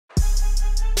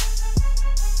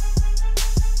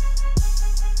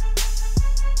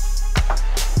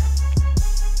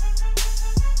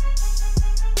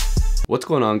What's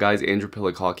going on, guys? Andrew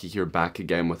Piluk Hockey here, back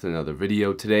again with another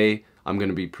video. Today I'm going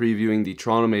to be previewing the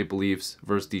Toronto Maple Leafs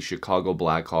versus the Chicago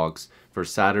Blackhawks for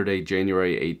Saturday,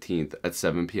 January 18th at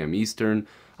 7 p.m. Eastern.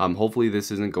 Hopefully this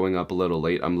isn't going up a little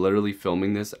late. I'm literally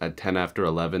filming this at 10 after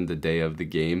 11 the day of the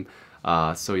game.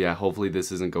 So yeah, hopefully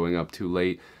this isn't going up too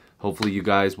late. Hopefully you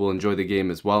guys will enjoy the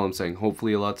game as well. I'm saying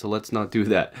hopefully a lot, so let's not do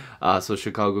that. So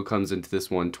Chicago comes into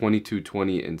this one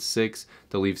 22-20-6.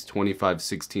 The Leafs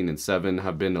 25-16-7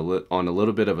 have been on a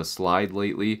little bit of a slide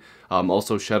lately.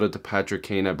 Also, shout out to Patrick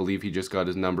Kane. I believe he just got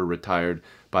his number retired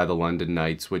by the London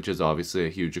Knights, which is obviously a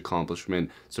huge accomplishment.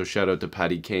 So shout out to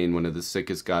Patty Kane, one of the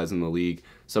sickest guys in the league,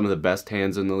 some of the best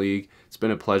hands in the league. It's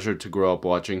been a pleasure to grow up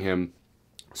watching him.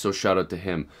 So shout out to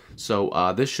him.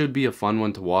 So this should be a fun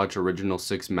one to watch. Original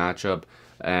six matchup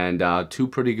and two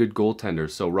pretty good goaltenders.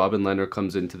 So Robin Lehner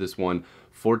comes into this one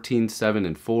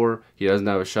 14-7-4. He doesn't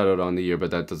have a shutout on the year,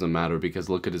 but that doesn't matter because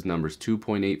look at his numbers: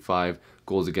 2.85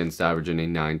 goals against average and a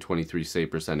 .923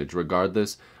 save percentage.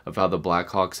 Regardless of how the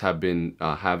Blackhawks have been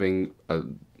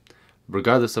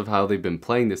regardless of how they've been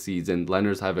playing this season,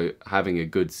 Lehner's having a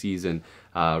good season.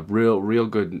 Real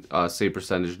good save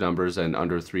percentage numbers and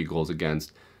under 3 goals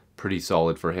against. Pretty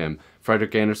solid for him.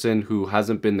 Frederik Andersen, who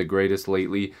hasn't been the greatest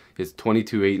lately, is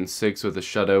 22-8-6 with a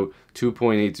shutout,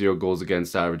 2.80 goals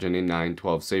against average and a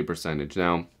 .912 save percentage.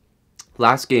 Now,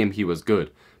 last game he was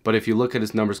good, but if you look at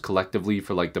his numbers collectively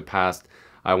for like the past,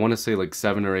 I want to say like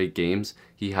 7 or 8 games,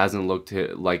 he hasn't looked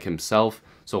like himself.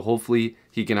 So hopefully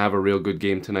he can have a real good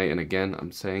game tonight. And again,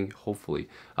 I'm saying hopefully.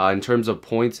 In terms of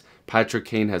points, Patrick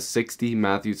Kane has 60,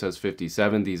 Matthews has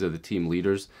 57. These are the team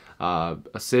leaders.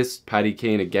 Assists, Patty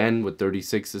Kane again with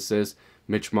 36 assists.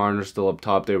 Mitch Marner still up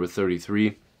top there with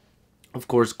 33. Of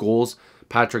course, goals,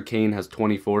 Patrick Kane has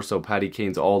 24, so Patty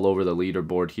Kane's all over the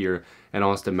leaderboard here. And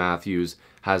Austin Matthews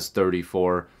has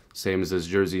 34. Same as his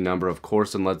jersey number, of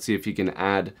course, and let's see if he can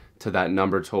add to that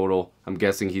number total. I'm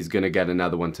guessing he's going to get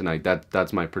another one tonight.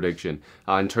 That's my prediction.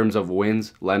 In terms of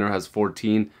wins, Lehner has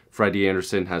 14, Freddie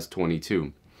Andersen has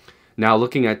 22. Now,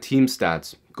 looking at team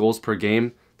stats, goals per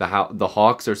game, the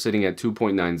Hawks are sitting at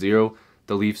 2.90,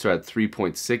 the Leafs are at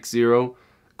 3.60,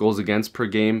 goals against per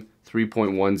game,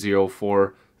 3.10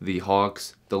 for the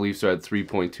Hawks, the Leafs are at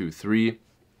 3.23.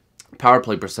 Power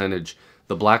play percentage,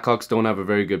 the Blackhawks don't have a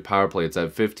very good power play. It's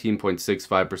at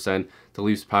 15.65%. The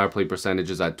Leafs' power play percentage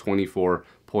is at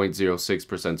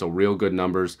 24.06%. So real good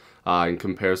numbers in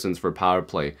comparisons for power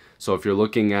play. So if you're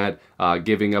looking at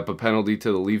giving up a penalty to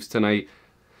the Leafs tonight,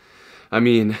 I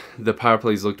mean, the power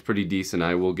plays looked pretty decent.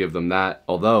 I will give them that.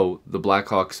 Although the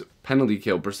Blackhawks' penalty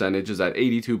kill percentage is at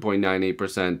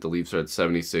 82.98%. The Leafs are at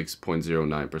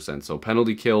 76.09%. So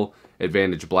penalty kill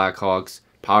advantage Blackhawks.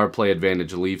 Power play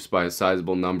advantage Leafs by a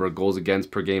sizable number. Goals against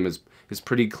per game is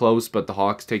pretty close, but the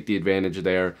Hawks take the advantage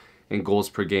there. And goals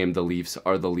per game, the Leafs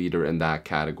are the leader in that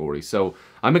category. So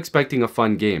I'm expecting a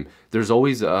fun game. There's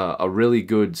always a really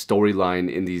good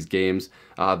storyline in these games.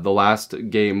 The last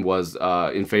game was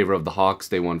in favor of the Hawks.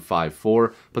 They won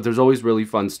 5-4. But there's always really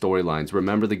fun storylines.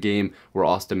 Remember the game where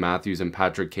Austin Matthews and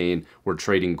Patrick Kane were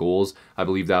trading goals? I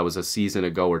believe that was a season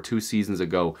ago or 2 seasons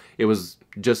ago. It was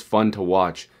just fun to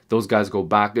watch. Those guys go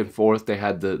back and forth. They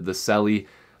had the celly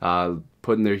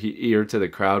putting their ear to the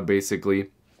crowd, basically.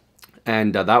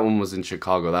 And that one was in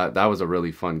Chicago. That was a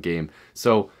really fun game.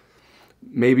 So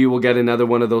maybe we'll get another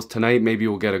one of those tonight. Maybe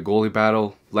we'll get a goalie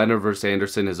battle. Lehner versus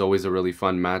Andersen is always a really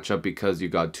fun matchup because you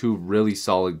got 2 really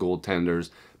solid goaltenders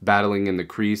battling in the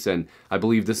crease. And I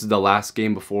believe this is the last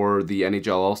game before the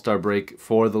NHL All-Star break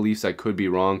for the Leafs. I could be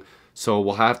wrong. So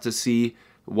we'll have to see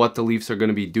what the Leafs are going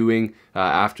to be doing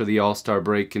after the All-Star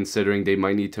break, considering they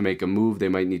might need to make a move. They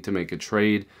might need to make a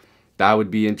trade. That would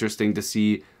be interesting to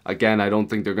see. Again, I don't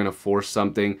think they're going to force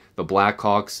something. The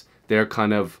Blackhawks, they're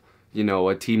kind of, you know,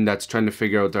 a team that's trying to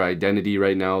figure out their identity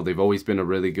right now. They've always been a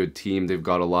really good team. They've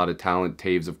got a lot of talent.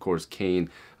 Taves, of course, Kane,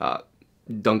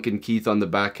 Duncan Keith on the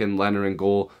back end, Lehner in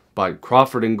goal, but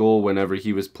Crawford in goal whenever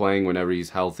he was playing, whenever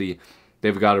he's healthy.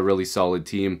 They've got a really solid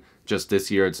team. Just this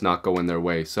year, it's not going their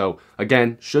way. So,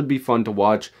 again, should be fun to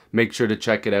watch. Make sure to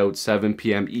check it out, 7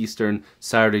 p.m. Eastern,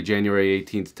 Saturday, January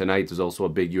 18th tonight. There's also a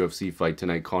big UFC fight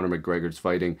tonight. Conor McGregor's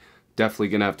fighting. Definitely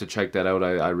going to have to check that out.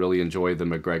 I really enjoy the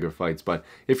McGregor fights. But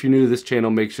if you're new to this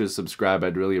channel, make sure to subscribe.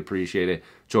 I'd really appreciate it.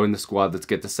 Join the squad. Let's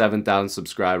get to 7,000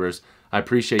 subscribers. I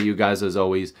appreciate you guys as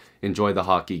always. Enjoy the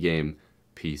hockey game.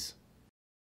 Peace.